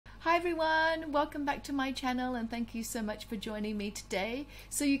Hi everyone, welcome back to my channel and thank you so much for joining me today.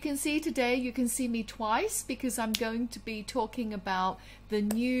 So you can see today, you can see me twice because I'm going to be talking about the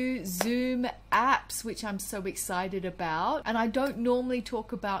new Zoom apps, which I'm so excited about. And I don't normally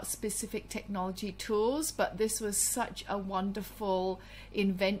talk about specific technology tools, but this was such a wonderful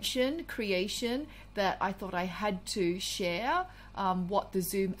invention, creation, that I thought I had to share what the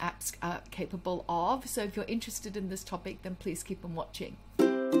Zoom apps are capable of. So if you're interested in this topic, then please keep on watching.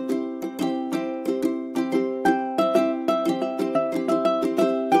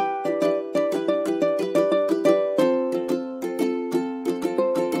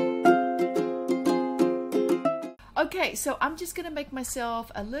 Okay, so I'm just going to make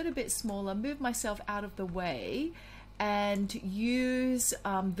myself a little bit smaller, move myself out of the way and use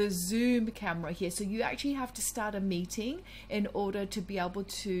the Zoom camera here. So you actually have to start a meeting in order to be able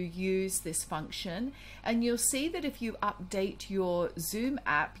to use this function. And you'll see that if you update your Zoom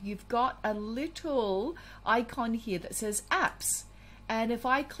app, you've got a little icon here that says apps. And if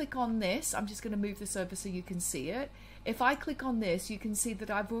I click on this, I'm just going to move this over so you can see it. If I click on this, you can see that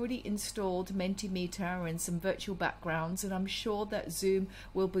I've already installed Mentimeter and some virtual backgrounds, and I'm sure that Zoom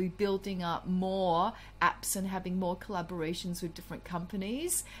will be building up more apps and having more collaborations with different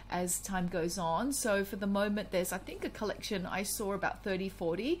companies as time goes on. So for the moment, there's, I think, a collection. I saw about 30,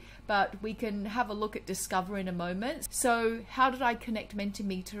 40, but we can have a look at Discover in a moment. So how did I connect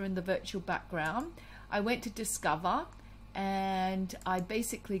Mentimeter and the virtual background? I went to Discover, and I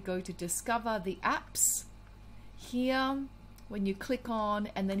basically go to Discover the apps. Here, when you click on,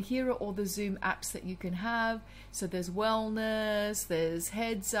 and then here are all the Zoom apps that you can have. So there's wellness, there's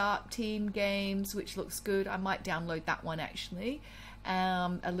heads up, team games, which looks good. I might download that one actually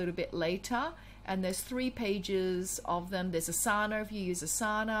a little bit later. And there's 3 pages of them. There's Asana if you use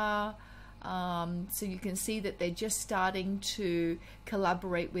Asana. So you can see that they're just starting to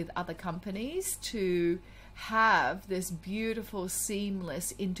collaborate with other companies to have this beautiful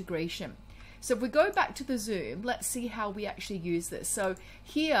seamless integration. So if we go back to the Zoom, let's see how we actually use this. So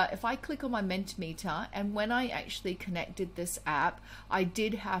here, if I click on my Mentimeter, and when I actually connected this app, I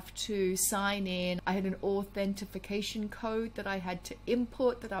did have to sign in. I had an authentication code that I had to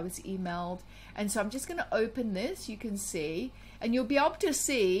input that I was emailed. And so I'm just going to open this, you can see, and you'll be able to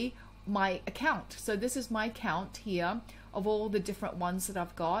see my account. So this is my account here of all the different ones that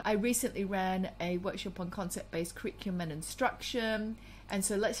I've got. I recently ran a workshop on concept-based curriculum and instruction. And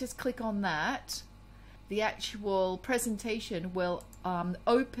so let's just click on that. The actual presentation will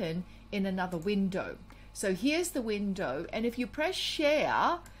open in another window. So here's the window, and if you press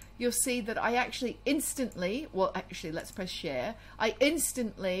share, you'll see that I actually instantly, well actually let's press share, I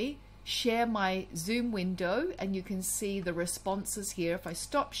instantly share my Zoom window, and you can see the responses here. If I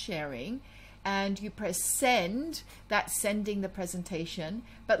stop sharing and you press send, that's sending the presentation.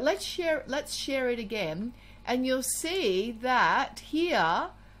 But let's share it again. And you'll see that here,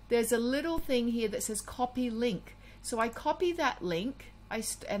 there's a little thing here that says copy link. So I copy that link,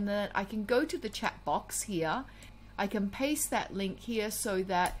 and then I can go to the chat box here. I can paste that link here so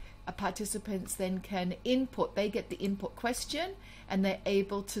that participants then can input. They get the input question, and they're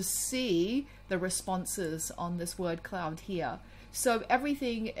able to see the responses on this word cloud here. So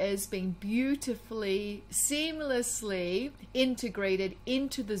everything is being beautifully, seamlessly integrated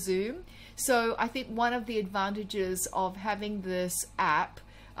into the Zoom. So I think one of the advantages of having this app,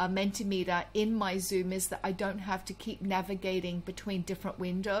 Mentimeter, in my Zoom is that I don't have to keep navigating between different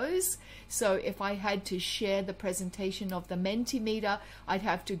windows. So if I had to share the presentation of the Mentimeter, I'd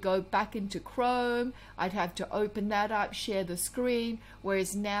have to go back into Chrome, I'd have to open that up, share the screen,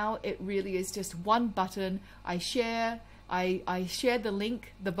 whereas now it really is just one button. I share the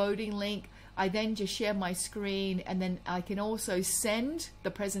link, the voting link. I then just share my screen, and then I can also send the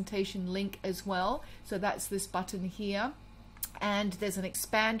presentation link as well. So that's this button here. And there's an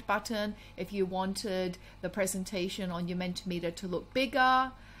expand button if you wanted the presentation on your Mentimeter to look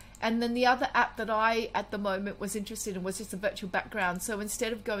bigger. And then the other app that I, at the moment, was interested in was just a virtual background. So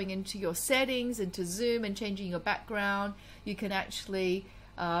instead of going into your settings, into Zoom and changing your background, you can actually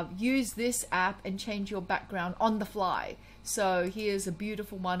use this app and change your background on the fly. So here's a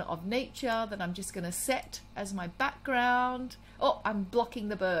beautiful one of nature that I'm just going to set as my background. Oh, I'm blocking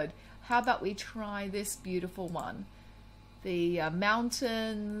the bird. How about we try this beautiful one? The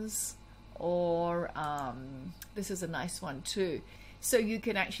mountains, or this is a nice one too. So you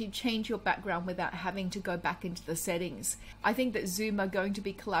can actually change your background without having to go back into the settings. I think that Zoom are going to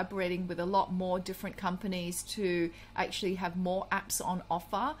be collaborating with a lot more different companies to actually have more apps on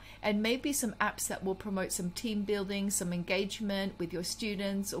offer, and maybe some apps that will promote some team building, some engagement with your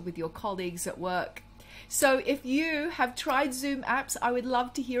students or with your colleagues at work. So if you have tried Zoom apps, I would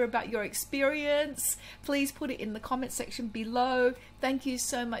love to hear about your experience. Please put it in the comment section below. Thank you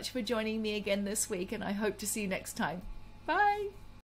so much for joining me again this week, and I hope to see you next time. Bye.